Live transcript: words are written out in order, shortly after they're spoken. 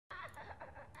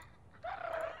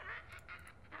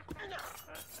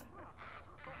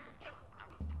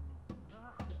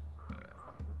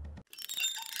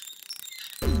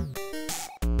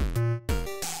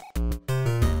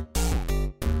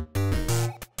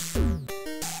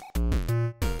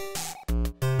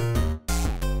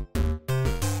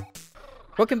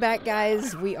Welcome back,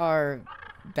 guys. We are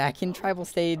back in tribal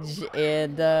stage,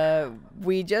 and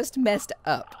we just messed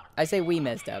up. I say we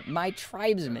messed up. My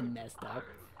tribesmen messed up.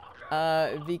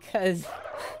 Because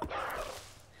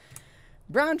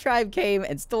Brown Tribe came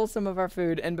and stole some of our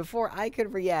food, and before I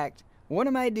could react, one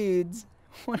of my dudes,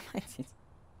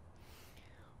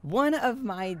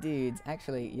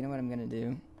 actually, you know what I'm gonna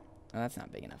do? Oh, that's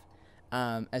not big enough.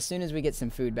 As soon as we get some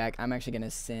food back, I'm actually gonna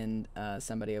send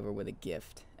somebody over with a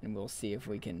gift, and we'll see if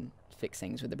we can fix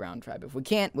things with the Brown Tribe. If we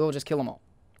can't, we'll just kill them all.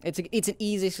 It's an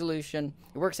easy solution.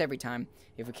 It works every time.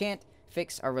 If we can't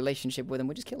fix our relationship with them,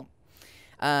 we just kill them.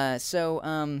 I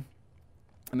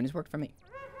mean, it's worked for me.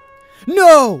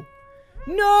 No!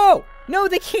 No! No,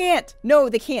 they can't! No,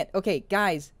 they can't. Okay,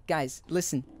 guys,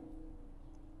 listen.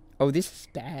 Oh, this is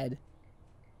bad.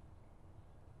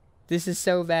 This is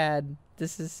so bad.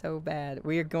 This is so bad.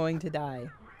 We are going to die.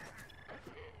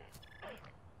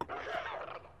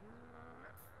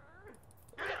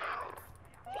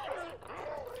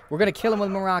 We're gonna kill him with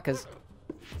maracas.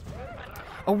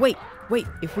 Oh, wait.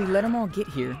 If we let them all get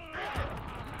here.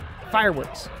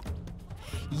 Fireworks.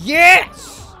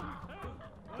 Yes!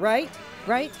 Right?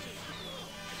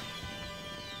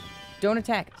 Don't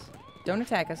attack us. Don't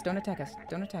attack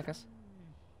us.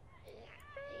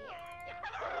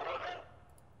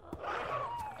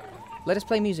 Let us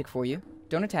play music for you.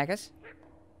 Don't attack us.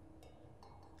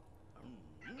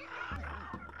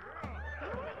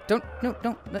 Don't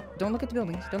look at the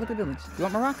buildings. Don't look at the buildings. You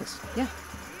want maracas? Yeah.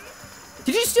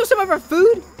 Did you steal some of our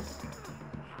food?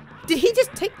 Did he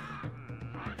just take...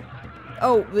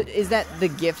 Oh, is that the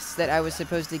gifts that I was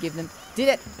supposed to give them?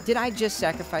 Did I just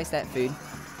sacrifice that food?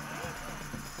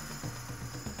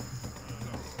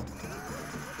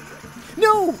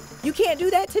 No! You can't do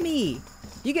that to me!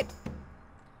 You get...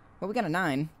 Well, we got a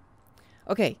 9.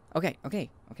 Okay.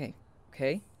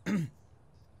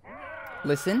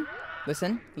 Listen.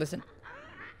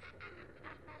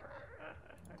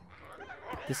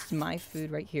 This is my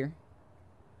food right here.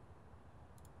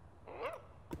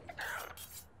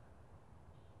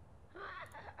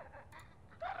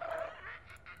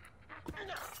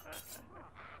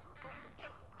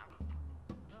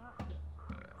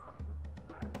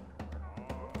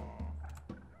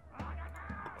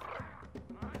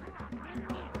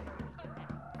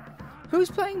 Who's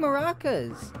playing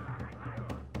maracas?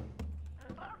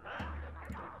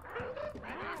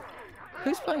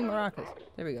 Who's playing maracas?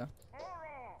 There we go.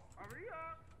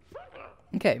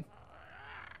 Okay.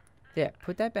 Yeah,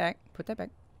 put that back.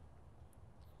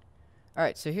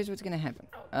 Alright, so here's what's gonna happen.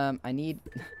 I need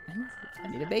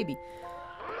a baby.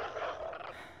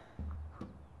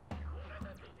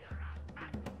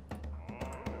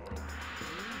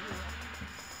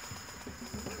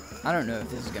 I don't know if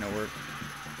this is gonna work.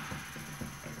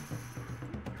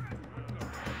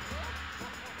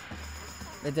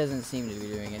 It doesn't seem to be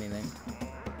doing anything.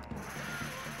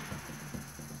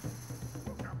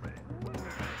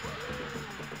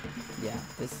 Yeah,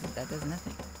 that does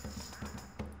nothing.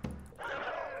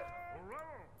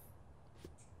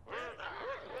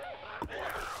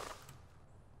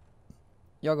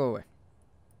 Y'all go away.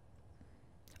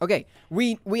 Okay,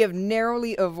 we have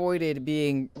narrowly avoided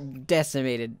being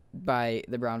decimated by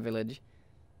the Brown Village.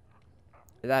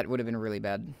 That would have been really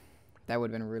bad. That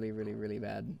would have been really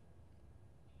bad.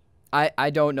 I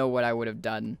don't know what I would have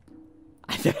done.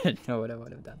 I don't know what I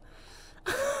would have done.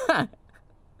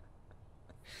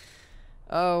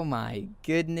 Oh my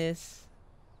goodness.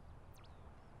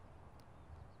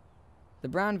 The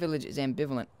Brown Village is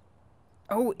ambivalent.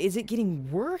 Oh, is it getting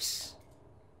worse?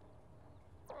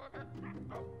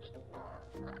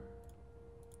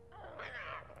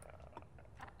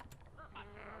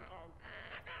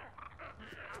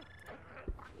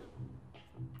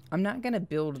 I'm not gonna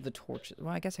build the torches.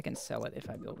 Well, I guess I can sell it if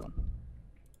I build one.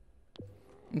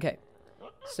 Okay.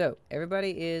 So,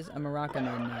 everybody is a maraca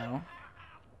man now.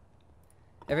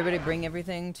 Everybody bring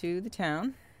everything to the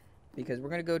town. Because we're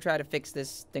gonna go try to fix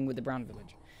this thing with the Brown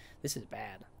Village. This is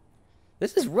bad.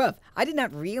 This is rough. I did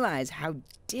not realize how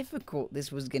difficult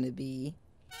this was gonna be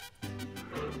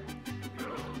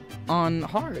on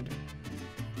hard.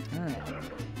 Alright. Well,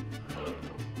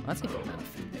 that's a good amount of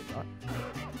food they brought.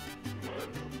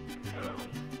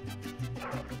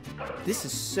 This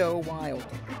is so wild.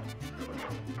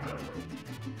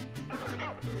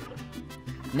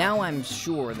 Now I'm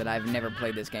sure that I've never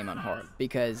played this game on hard,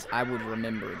 because I would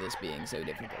remember this being so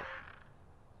difficult.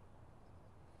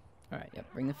 Alright,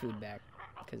 yep, bring the food back,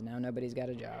 because now nobody's got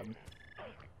a job.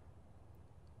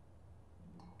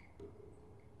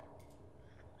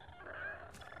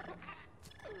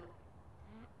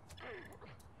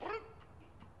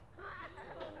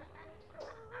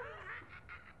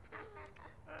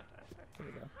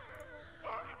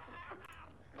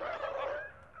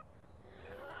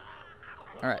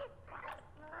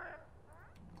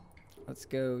 Let's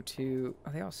go to...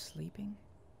 Are they all sleeping?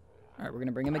 Alright, we're going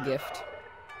to bring him a gift.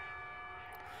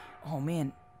 Oh,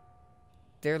 man.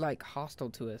 They're, like, hostile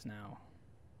to us now.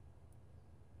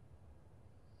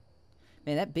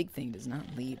 Man, that big thing does not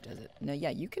leave, does it? No, yeah,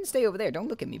 you can stay over there. Don't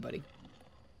look at me, buddy.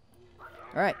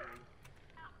 Alright.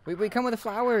 We come with the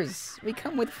flowers. We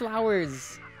come with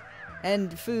flowers.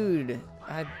 And food.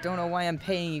 I don't know why I'm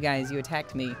paying you guys. You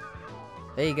attacked me.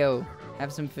 There you go.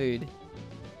 Have some food.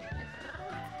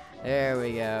 There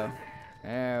we go.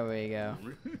 There we go.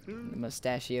 The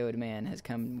mustachioed man has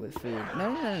come with food.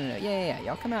 No. Yeah.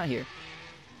 Y'all come out here.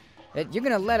 You're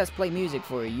gonna let us play music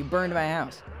for you. You burned my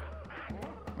house.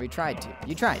 Or you tried to.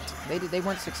 You tried to. They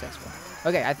weren't successful.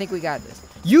 Okay, I think we got this.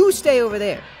 You stay over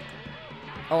there.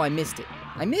 Oh, I missed it.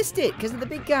 I missed it because of the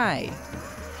big guy.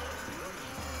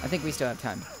 I think we still have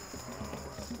time.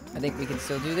 I think we can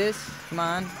still do this. Come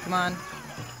on. Come on.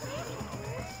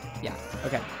 Yeah.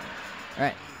 Okay. All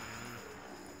right.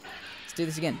 Let's do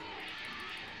this again.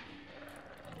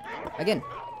 Again.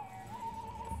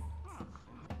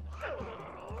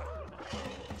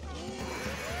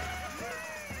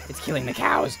 It's killing the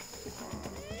cows.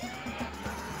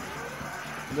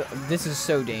 This is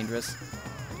so dangerous.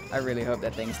 I really hope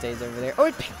that thing stays over there. Oh,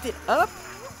 it picked it up?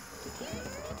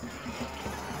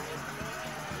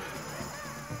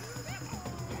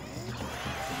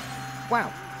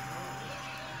 Wow.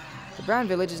 The brown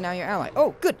village is now your ally.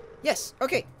 Oh, good. Yes.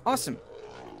 Okay. Awesome.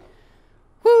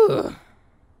 Whew.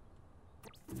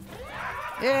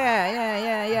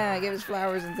 Yeah. Give us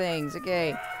flowers and things.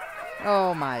 Okay.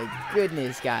 Oh my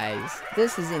goodness, guys.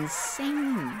 This is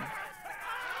insane.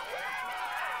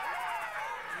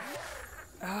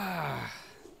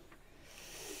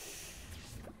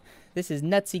 This is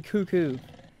nutsy cuckoo.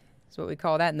 That's what we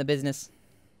call that in the business.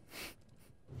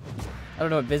 I don't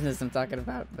know what business I'm talking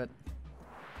about, but...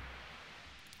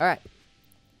 Alright.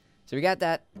 So we got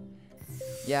that.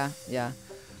 Yeah.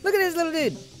 Look at this little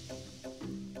dude.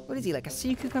 What is he, like a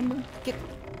sea cucumber? Get...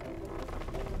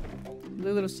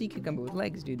 Little sea cucumber with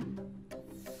legs, dude.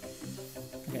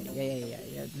 Okay,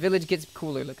 yeah. Village gets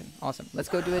cooler looking. Awesome. Let's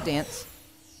go do a dance.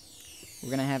 We're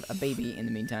gonna have a baby in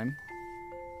the meantime.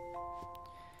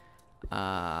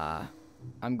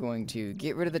 I'm going to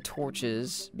get rid of the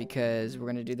torches because we're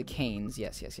gonna do the canes.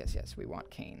 Yes. We want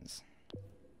canes.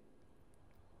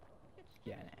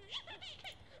 Yeah.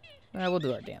 We'll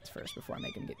do our dance first before I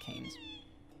make him get canes.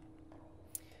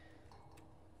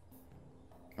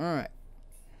 Alright.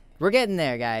 We're getting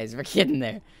there, guys. We're getting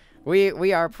there.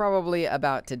 We are probably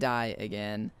about to die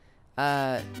again.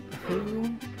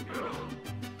 Who?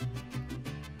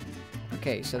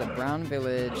 Okay, so the brown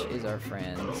village is our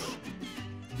friends.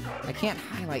 I can't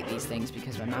highlight these things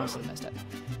because my mouse is messed up.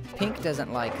 Pink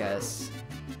doesn't like us.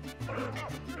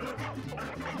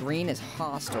 Green is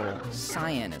hostile.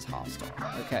 Cyan is hostile.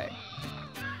 Okay.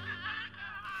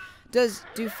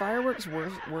 Do fireworks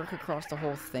work across the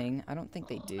whole thing? I don't think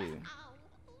they do.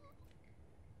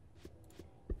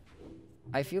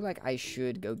 I feel like I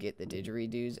should go get the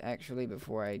didgeridoos, actually,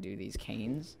 before I do these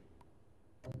canes.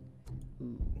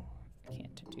 Ooh, I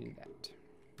can't do that.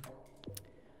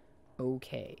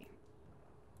 Okay.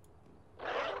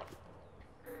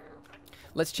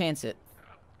 Let's chance it.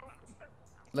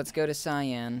 Let's go to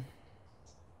Cyan.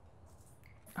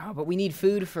 Oh, but we need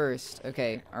food first.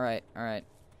 Okay, alright.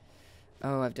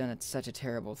 Oh, I've done such a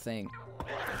terrible thing.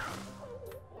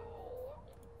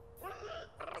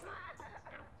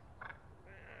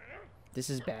 This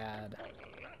is bad.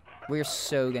 We're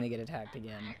so gonna get attacked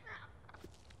again.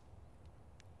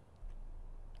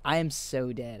 I am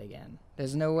so dead again.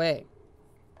 There's no way.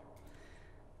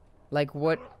 Like,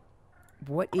 what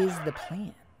is the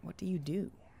plan? What do you do?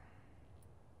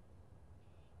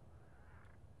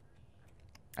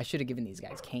 I should have given these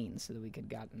guys canes so that we could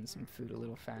gotten some food a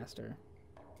little faster.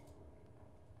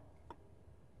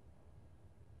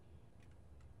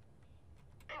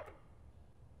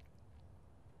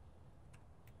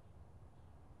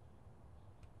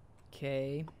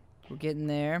 Okay, we're getting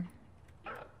there.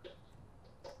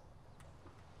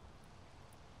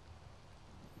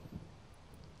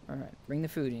 Alright, bring the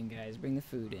food in, guys. Bring the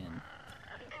food in.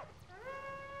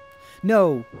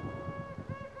 No!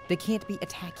 They can't be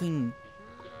attacking.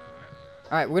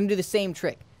 Alright, we're gonna do the same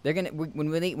trick. They're gonna...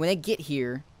 When they get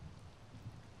here...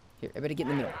 Here, everybody get in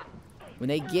the middle. When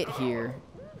they get here...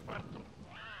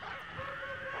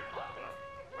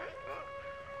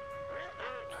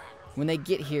 When they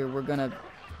get here, we're gonna...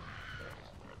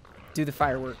 do the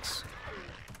fireworks.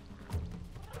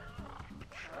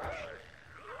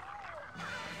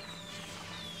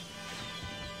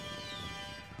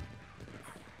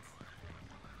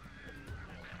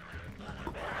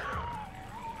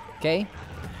 Okay?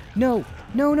 No.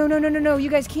 No, no, no, no, no, no. You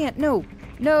guys can't. No.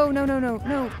 No, no, no, no,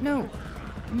 no, no.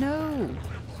 No.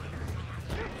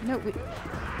 No. Wait.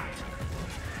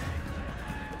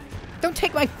 Don't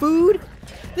take my food.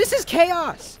 This is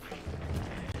chaos.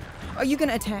 Are you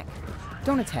gonna attack?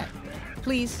 Don't attack.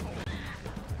 Please.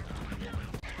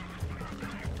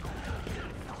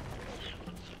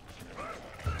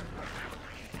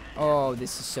 Oh,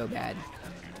 this is so bad.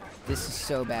 This is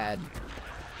so bad.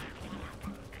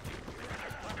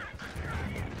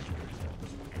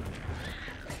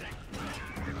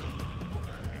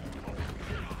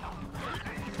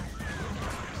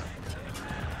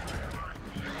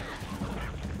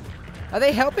 Are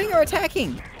they helping or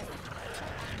attacking?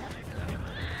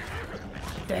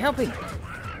 They're helping.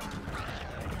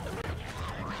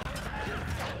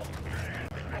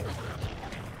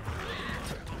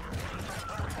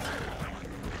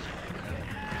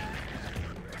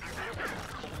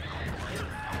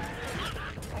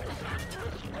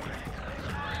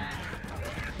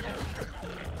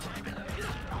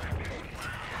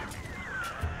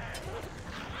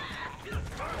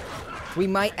 We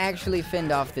might actually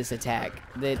fend off this attack.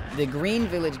 The green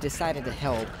village decided to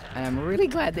help, and I'm really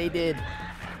glad they did.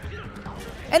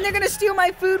 And they're gonna steal my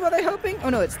food while they're helping? Oh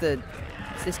no, it's this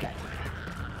guy.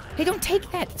 Hey, don't take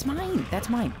that. It's mine. That's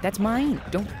mine. That's mine.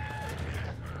 Don't.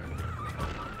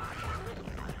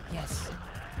 Yes.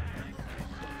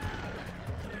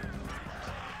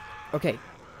 Okay.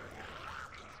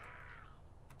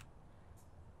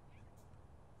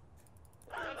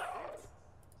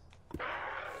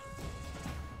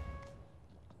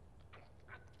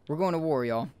 We're going to war,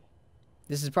 y'all.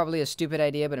 This is probably a stupid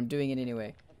idea, but I'm doing it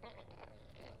anyway.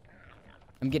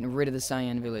 I'm getting rid of the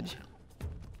Cyan village.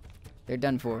 They're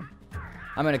done for.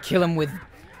 I'm gonna kill them with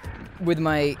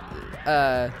my,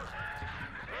 yeah,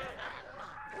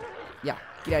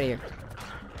 get out of here.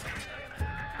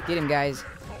 Get him, guys.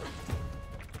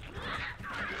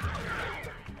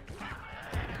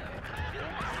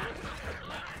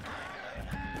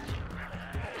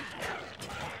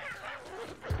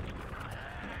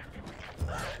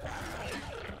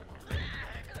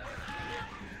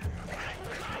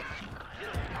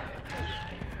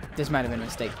 This might have been a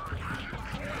mistake.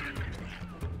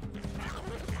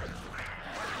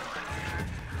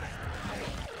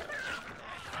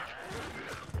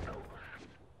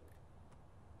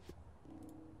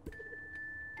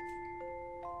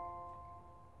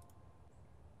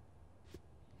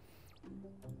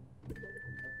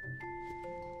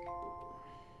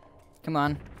 Come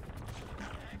on.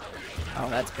 Oh,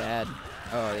 that's bad.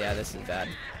 Oh, yeah, this is bad.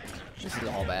 This is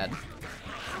all bad.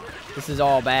 This is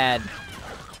all bad.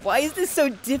 Why is this so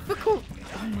difficult?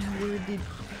 Oh my word, dude.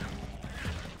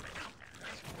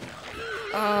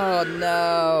 Oh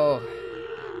no.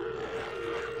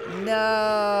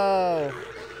 No.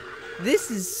 This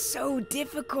is so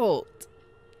difficult.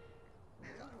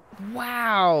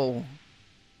 Wow.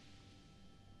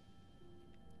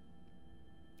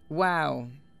 Wow.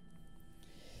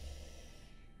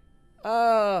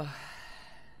 Oh.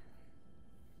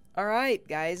 All right,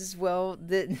 guys. Well,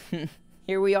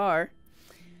 here we are.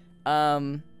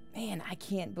 Man, I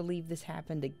can't believe this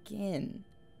happened again.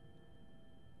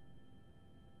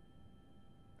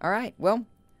 Alright, well,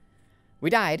 we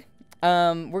died.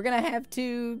 We're gonna have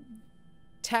to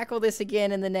tackle this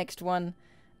again in the next one.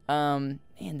 Man,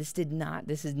 this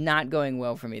is not going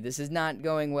well for me. This is not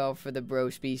going well for the bro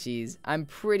species. I'm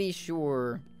pretty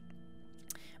sure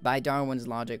by Darwin's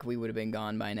logic we would have been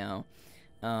gone by now.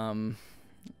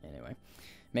 Anyway,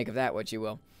 make of that what you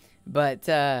will. But,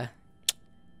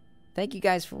 thank you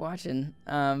guys for watching,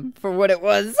 for what it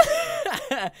was.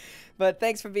 But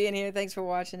thanks for being here. Thanks for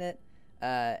watching it.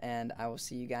 And I will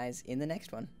see you guys in the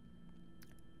next one.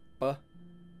 Bye.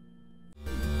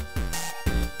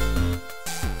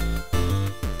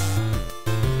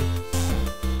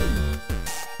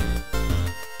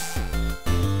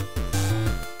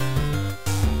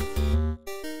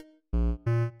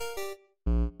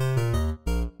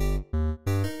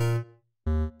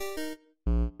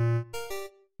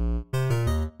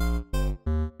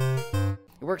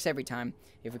 It works every time.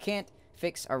 If we can't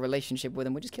fix our relationship with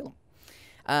him, we just kill him.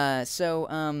 I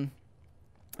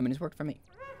mean, it's worked for me.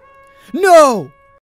 No!